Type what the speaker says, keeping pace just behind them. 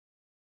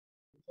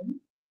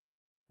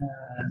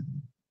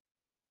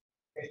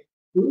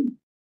to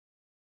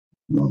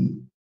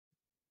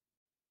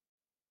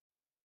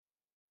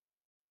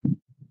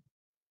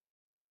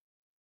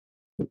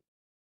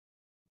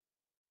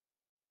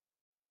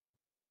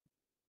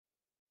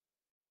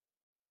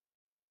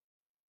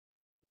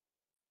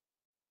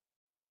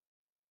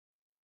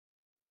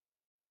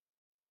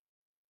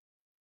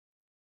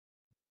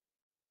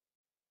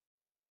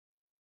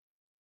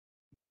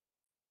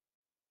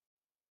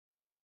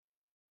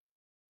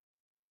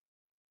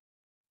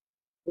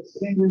the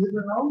screen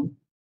visible now.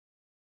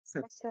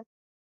 Yes, sir.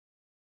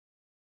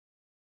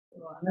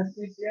 So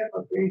anesthesia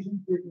for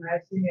patients with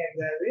myasthenia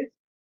gravis.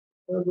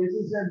 So this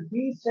is a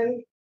B cell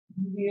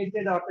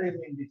mediated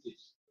autoimmune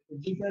disease. The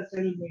beta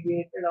cell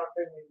mediated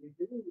autoimmune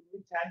disease in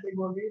which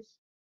antibodies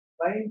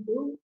bind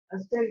to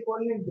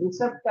acetylcholine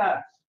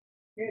receptors.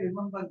 Okay,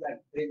 remember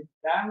that the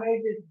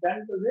damage is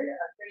done to the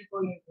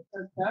acetylcholine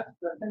receptors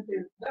present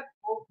in the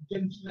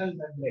post-junctional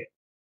membrane.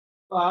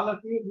 So all of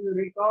you, if you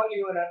recall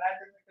your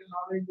anatomical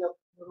knowledge of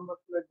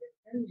neuromuscular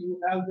junction, you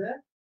have the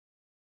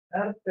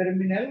nerve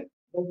terminal,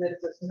 then there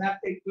is a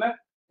synaptic plug,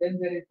 then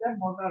there is a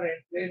motor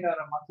end plate or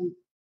a muscle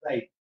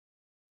site.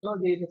 So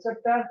the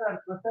receptors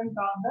are present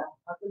on the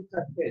muscle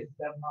surface,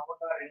 the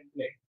motor end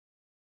plate.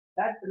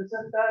 That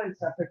receptor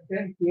is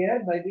affected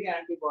here by the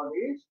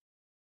antibodies,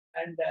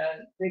 and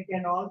they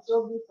can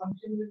also be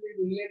functionally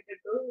related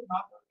to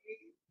not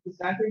only these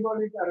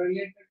antibodies are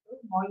related to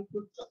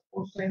molecules of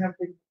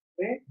postsynaptic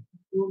brain,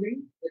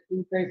 including the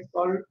two types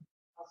called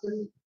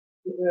muscle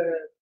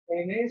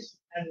kinase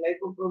and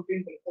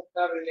lipoprotein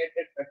receptor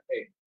related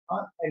peptide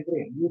or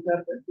agrin. These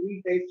are the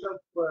three types of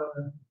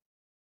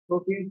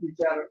proteins which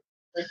are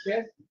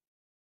affected.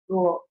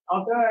 So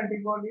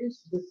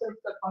autoantibodies disrupt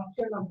the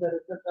function of the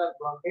receptor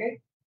blockade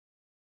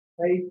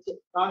by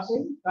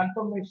causing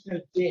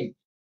conformational change.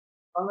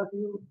 All of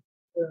you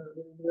will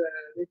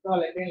recall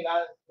again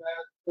last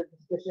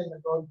discussion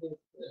about this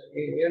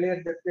earlier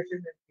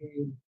discussion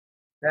in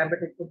the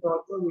diabetic foot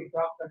also we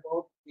talked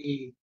about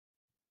the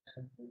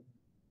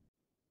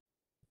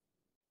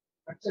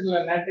structural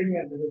anatomy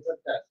of the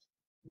receptors.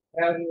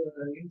 We have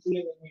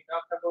insulin. When we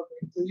talked about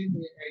insulin,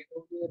 I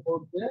told you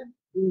about the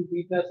two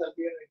beta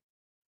subunits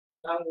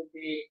along with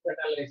the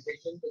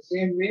internalization. The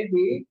same way,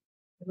 the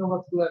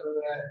neuromuscular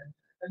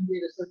NMB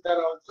receptor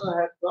also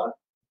has got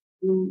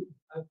two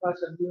alpha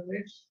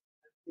subunits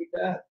and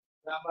beta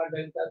gamma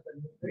delta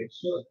subunits.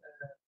 So,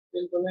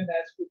 acetylcholine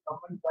has to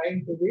come and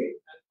bind to the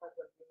alpha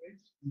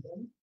subunits and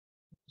then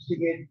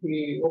instigate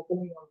the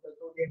opening of the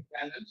sodium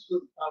channels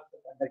to stop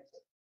the conduction.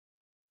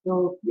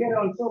 So here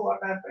also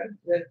what happens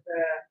is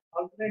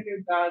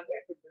alternative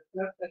target to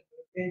disrupt and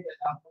maintain the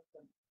normal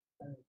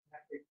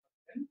synaptic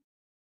function,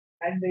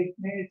 and it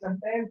may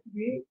sometimes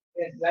be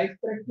a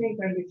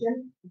life-threatening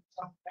condition with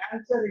some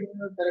cancer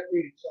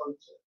immunotherapy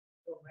also.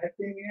 So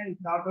myasthenia is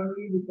not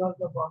only because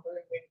of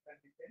autoimmune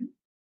condition.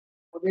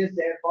 Nowadays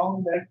they have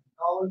found that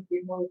novel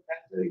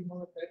cancer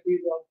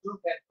immunotherapies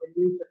also can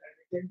produce a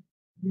condition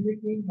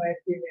mimicking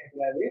myasthenia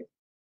gravis,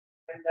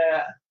 and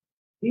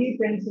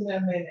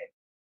D-penicillamine,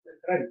 the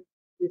drug,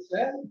 is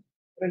a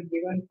drug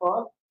given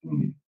for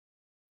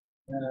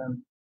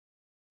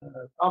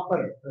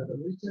copper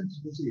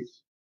resistance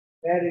disease,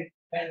 where it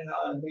can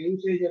the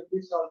usage of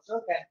this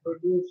also can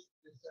produce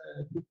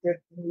this picture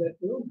similar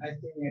to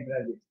myasthenia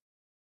gravis.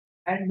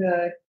 And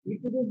if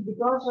it is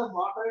because of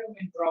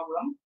autoimmune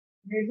problem,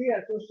 may be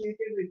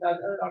associated with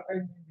other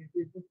autoimmune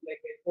diseases like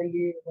SLE,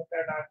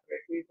 rheumatoid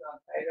arthritis, or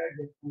thyroid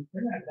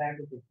dysfunction, and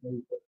diabetes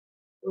mellitus.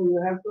 So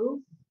you have to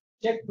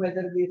check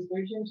whether these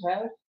patients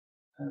have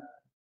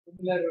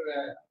similar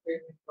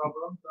autoimmune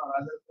problems or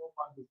other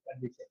comorbid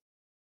conditions.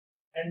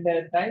 And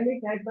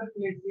thymic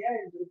hyperplasia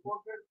is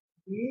reported to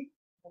be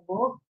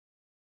about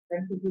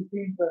 10 to 15%.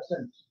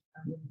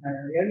 I mean,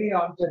 early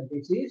onset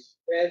disease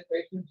where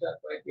patients are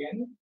quite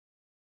young,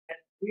 and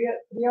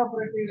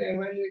preoperative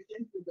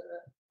evaluation to the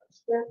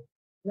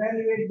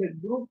evaluate the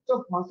groups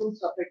of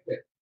muscles affected,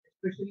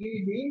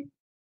 especially the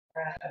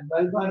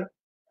bulbar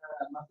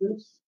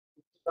muscles,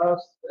 which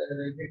cause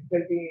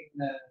difficulty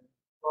in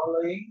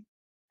swallowing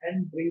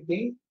and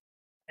breathing,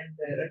 and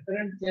the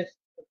recurrent chest,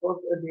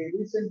 the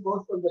recent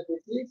course of the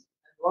disease,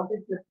 and what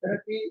is the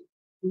therapy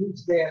to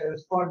which they are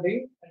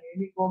responding, and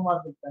any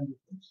comorbid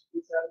conditions.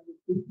 These are the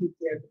things which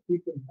you have to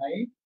keep in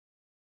mind,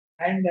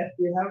 and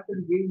you have to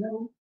give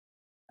them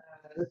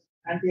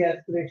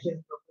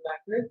anti-aspiration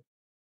prophylaxis,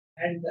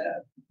 and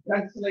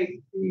drugs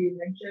like we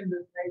mentioned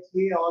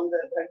nicely, all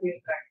the drug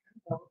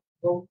interactions,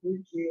 of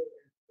which the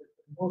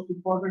most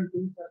important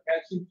things are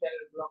calcium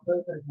channel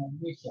blockers and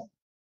magnesium.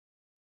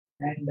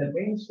 And the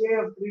mainstay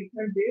of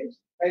treatment is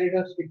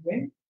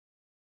pyridostigmine,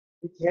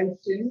 which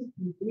helps in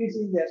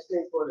increasing the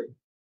acetylcholine.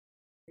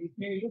 It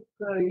may look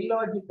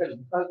illogical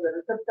because the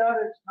receptor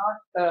is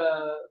not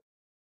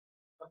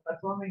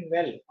performing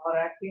well or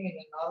acting in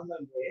a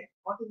normal way.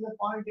 What is the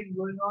point in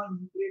going on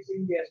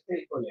increasing the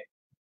acetylcholine?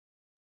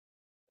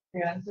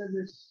 The answer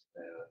is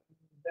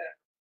the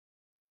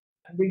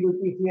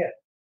ambiguity here.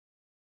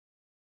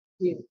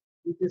 See,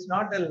 It is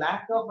not a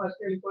lack of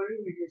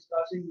acetylcholine which is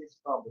causing this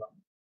problem.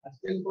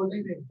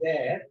 Acetylcholine is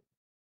there,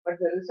 but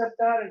the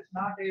receptor is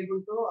not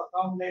able to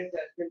accommodate the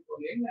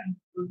acetylcholine and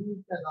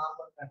produce the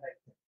normal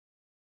conduction.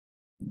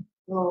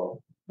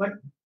 So, but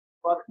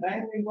for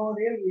time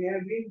immemorial, we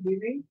have been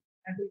giving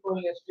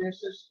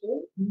anticholinesterase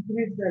to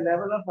increase the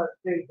level of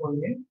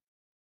acetylcholine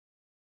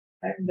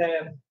and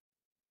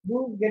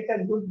do get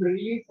a good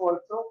relief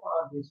also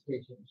for these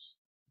patients.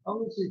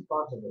 How is it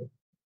possible?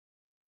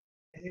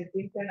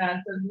 Anything can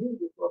answer me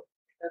before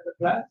the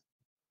class?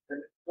 The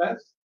next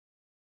class?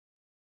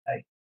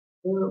 Right.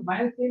 So,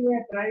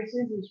 myasthenia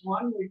crisis is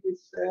one which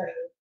is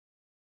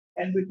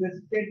can be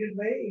precipitated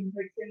by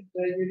infection,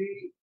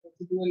 surgery,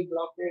 residual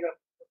blockade of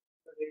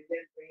the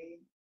region, pain,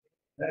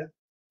 and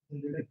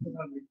reduction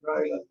or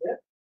withdrawal of the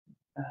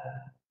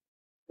uh,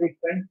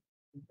 treatment,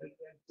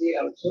 frequency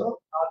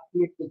also, or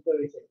sleep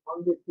deprivation.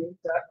 All these things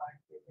are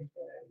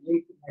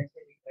lead to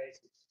myasthenia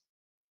crisis.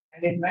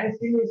 And in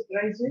myasthenia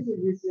crisis,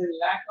 it is a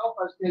lack of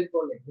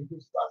acetylcholine which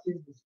is causing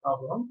this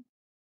problem.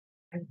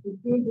 And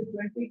 15 to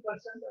 20%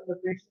 of the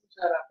patients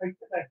are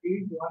affected at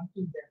least once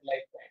in their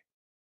lifetime.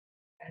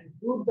 And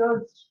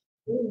two-thirds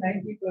to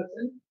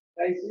 90%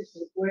 cases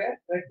require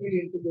tracheal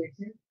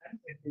intubation and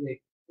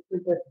ventilation. If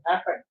it has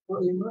happened, so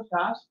you must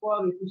ask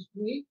for a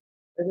history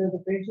whether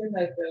the patient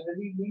has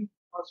already been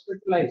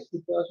hospitalized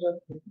because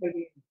of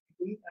difficulty in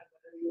breathing and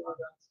whether you are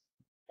on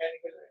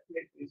mechanical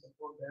ventilatory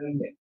support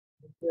earlier.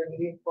 It's a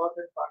very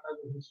important part of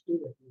the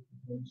history that you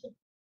should mention.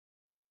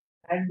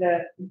 And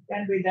it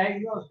can be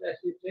diagnosed,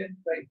 as you said,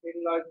 by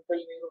serological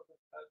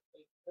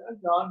neuropsychological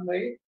or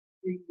by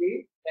the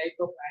type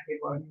of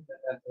antibodies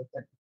that are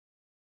present.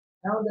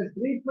 Now, the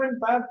treatment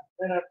part,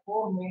 there are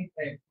four main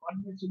types. One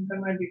is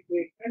symptomatic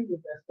treatment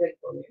with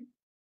acetylcholine.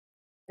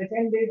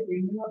 Second is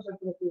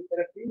immunosuppressive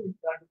therapy with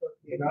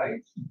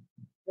corticosteroids.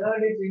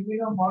 Third is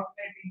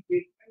immunomodulating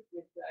treatment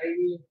with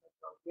IV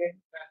immunoglobulin,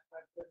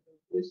 transfactor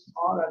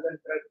or other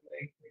drugs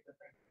like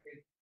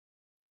methamphetamine,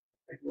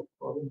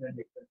 and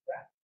etc.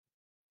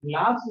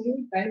 Lastly,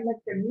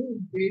 thymectomy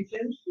in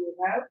patients who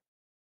have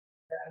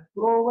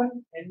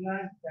proven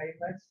enlarged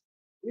thymus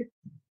with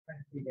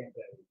myasthenia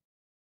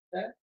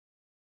gravis.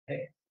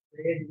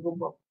 The age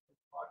group of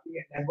 40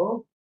 and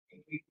above in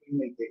between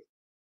like this.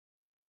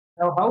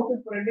 Now, how to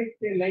predict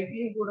the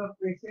likelihood of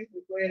patient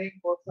requiring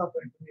post-op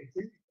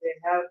ventilation if they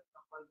have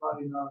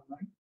lumbar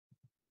involvement?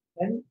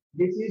 Then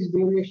disease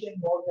duration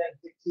more than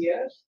 6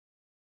 years,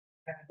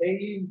 and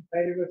daily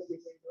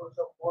pyridoxine dose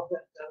of more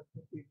than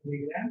 750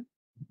 milligrams,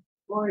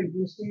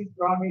 coexisting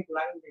chronic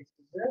lung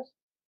diseases,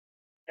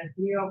 and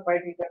free of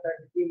fighting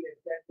capacity less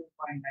than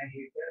 2.9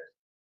 liters,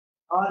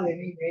 or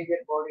any major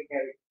body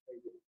cavity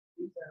surgery.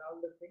 These are all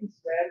the things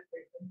where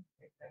patients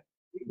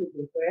will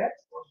require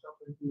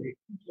post-op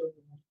ventilation. So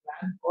you must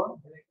plan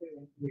for elective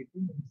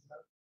ventilation instead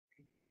of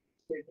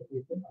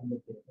ventilation on the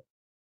table.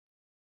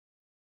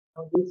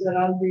 Now these are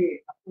all the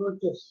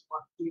approaches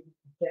what we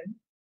can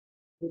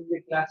with the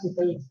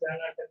classical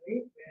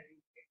sternotomy where you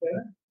take a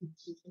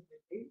incision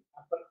in the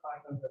upper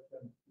part of the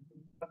sternum.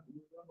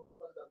 You don't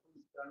open the full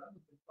sternum,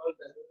 it is called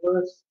the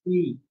reverse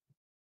T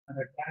and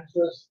a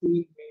transverse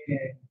T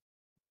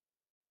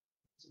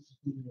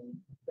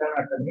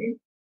sternotomy.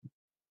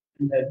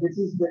 And this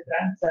is the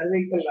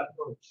transcervical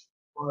approach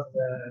for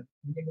the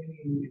minimally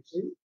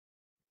invasive.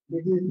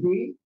 This is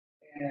the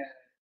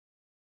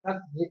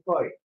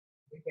subxiphoid.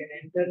 We can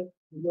enter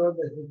below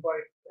the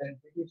xiphoid and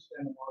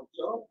sternum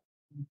also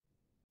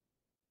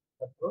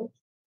approach.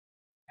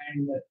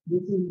 And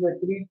this is the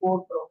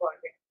 3-port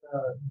robotic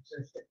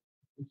insertion.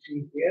 You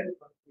see here,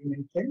 what we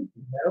mentioned,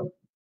 we have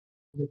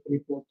the 3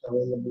 ports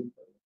available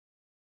for you.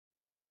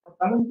 Now,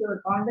 coming to the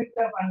conduct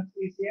of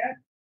anesthesia,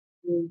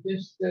 you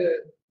just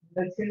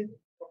induction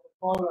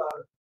protocol or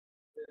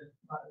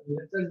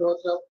lesser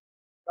dose of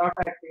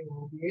short-acting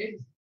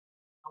opiates.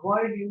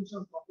 Avoid use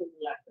of muscle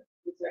relaxants,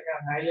 which I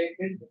have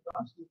highlighted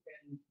because you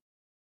can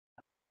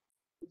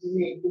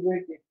easily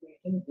intubate this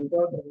patient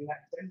without the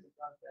relaxant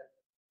because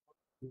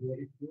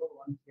very few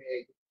once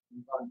they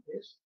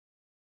unconscious.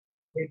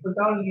 If at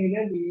all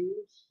needed, we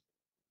use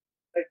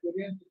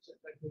bacterium,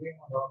 bacterium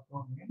or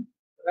orthomine.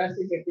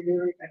 Thoracic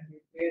epidural can be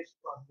placed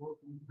for both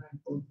intra and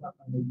post-op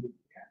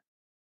anesthesia.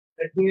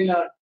 Radial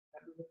or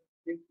abdominal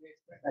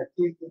placement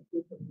achieves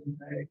 50%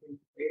 dilatation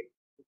rate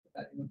with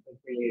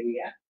the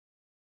area.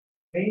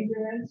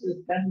 Maintenance is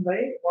done by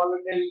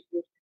volatile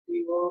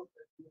CO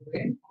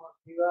urine or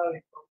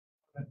PIVA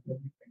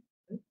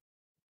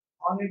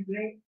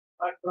monitoring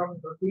apart from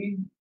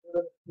routine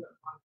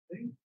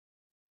monitoring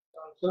is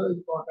also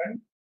important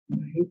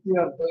if you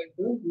are going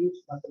to use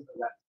muscle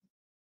relaxant.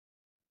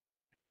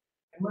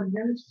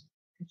 Emergence,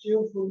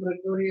 ensure full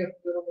recovery of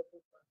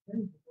neuromuscular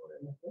function before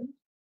emergence.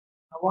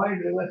 Avoid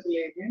reversal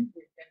agents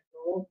which can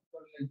provoke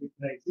pulmonary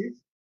crisis.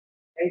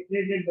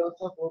 Titrated dose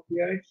of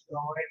opioids to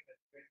avoid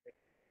respiratory.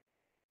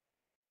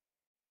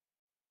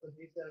 So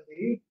these are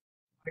the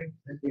points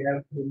that we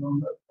have to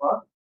remember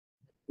for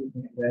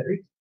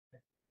Gravis.